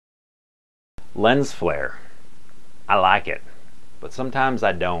Lens flare. I like it, but sometimes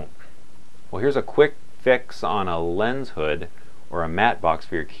I don't. Well, here's a quick fix on a lens hood or a matte box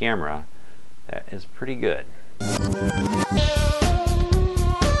for your camera that is pretty good.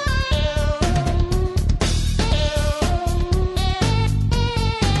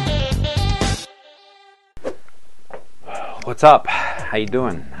 What's up? How you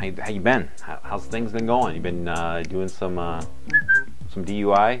doing? How you been? How's things been going? You been doing some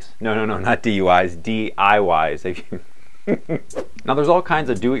DUIs? No, not DUIs. DIYs. Now, there's all kinds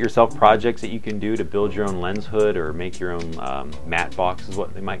of do-it-yourself projects that you can do to build your own lens hood or make your own matte box, is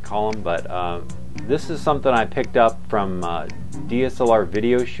what they might call them. But this is something I picked up from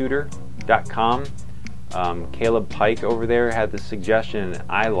DSLRvideoshooter.com. Caleb Pike over there had this suggestion, and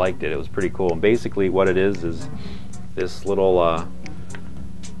I liked it. It was pretty cool. And basically, what it is this little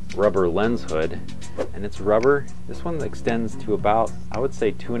rubber lens hood, and it's rubber. This one extends to about, I would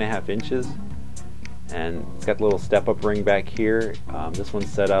say, 2.5 inches, and it's got a little step-up ring back here. This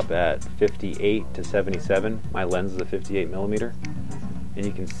one's set up at 58 to 77. My lens is a 58 millimeter, and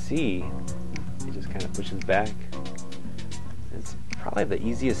you can see it just kind of pushes back. It's probably the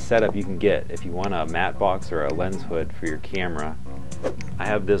easiest setup you can get if you want a matte box or a lens hood for your camera. I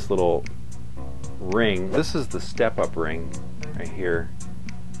have this little ring. This is the step-up ring right here,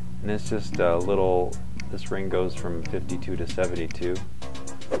 and it's just a little, this ring goes from 52 to 72,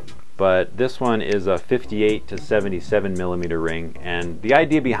 but this one is a 58 to 77 millimeter ring. And the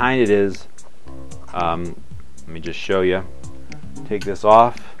idea behind it is, let me just show you. Take this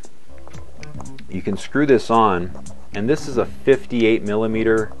off, you can screw this on, and this is a 58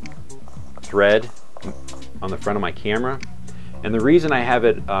 millimeter thread on the front of my camera. And the reason I have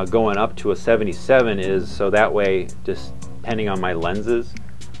it going up to a 77 is so that way, just depending on my lenses,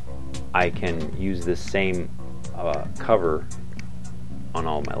 I can use this same cover on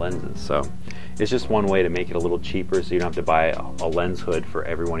all my lenses. So it's just one way to make it a little cheaper, so you don't have to buy a lens hood for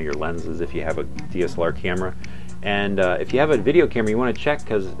every one of your lenses if you have a DSLR camera. And if you have a video camera, you want to check,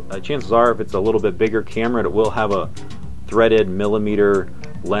 because chances are if it's a little bit bigger camera, it will have a threaded millimeter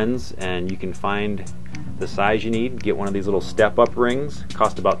lens, and you can find the size you need. Get one of these little step-up rings.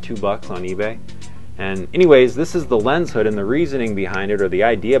 Cost about $2 on eBay. And anyways, this is the lens hood, and the reasoning behind it, or the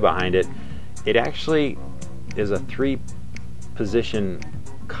idea behind it, it actually is a 3-position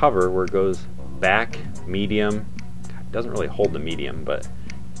cover where it goes back, medium. It doesn't really hold the medium, but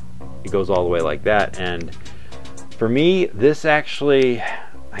it goes all the way like that. And for me, this actually,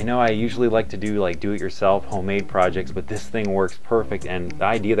 I know I usually like to do like do-it-yourself homemade projects, but this thing works perfect. And the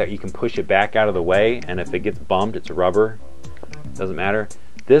idea that you can push it back out of the way, and if it gets bumped, it's rubber, doesn't matter.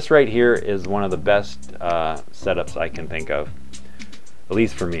 This right here is one of the best setups I can think of, at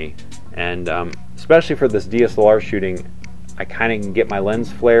least for me. And especially for this DSLR shooting, I kind of can get my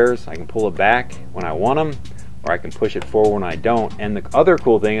lens flares. I can pull it back when I want them, or I can push it forward when I don't. And the other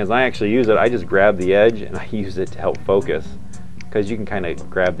cool thing is I actually use it, I just grab the edge and I use it to help focus, because you can kind of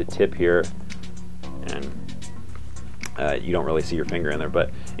grab the tip here and you don't really see your finger in there. But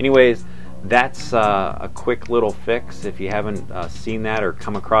anyways, that's a quick little fix if you haven't seen that or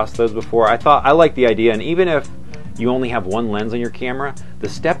come across those before. I like the idea, and even if you only have one lens on your camera, the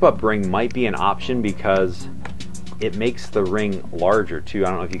step-up ring might be an option because it makes the ring larger too. I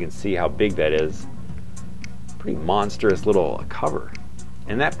don't know if you can see how big that is. Pretty monstrous little cover,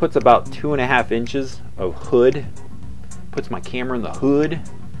 and that puts about 2.5 inches of hood. Puts my camera in the hood,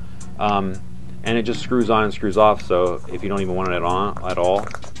 and it just screws on and screws off, so if you don't even want it on at all,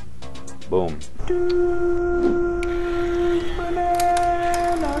 boom.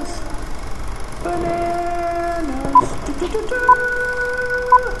 Bananas, bananas.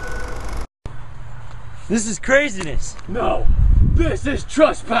 This is craziness. No, this is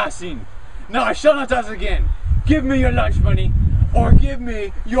trespassing. Now I shall not do this again. Give me your lunch money, or give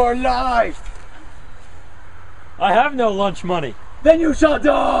me your life. I have no lunch money. Then you shall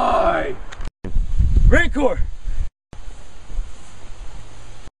die! Rancor!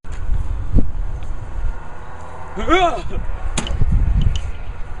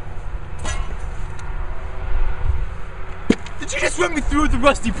 Did you just run me through the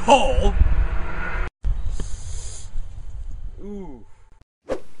rusty pole? Ooh.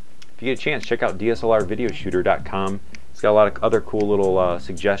 If you get a chance, check out DSLRvideoshooter.com. It's got a lot of other cool little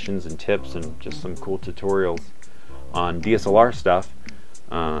suggestions and tips, and just some cool tutorials on DSLR stuff.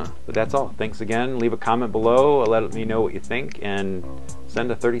 But that's all. Thanks again. Leave a comment below, let me know what you think, and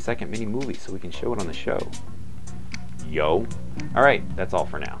send a 30-second mini movie so we can show it on the show. Yo. Alright, that's all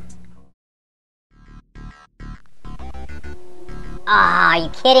for now. Ah, are you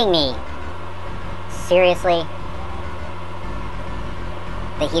kidding me? Seriously?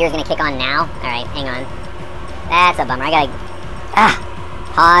 The heater's gonna kick on now. Alright, hang on. That's a bummer. I gotta...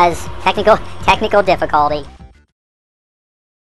 pause. Technical difficulty.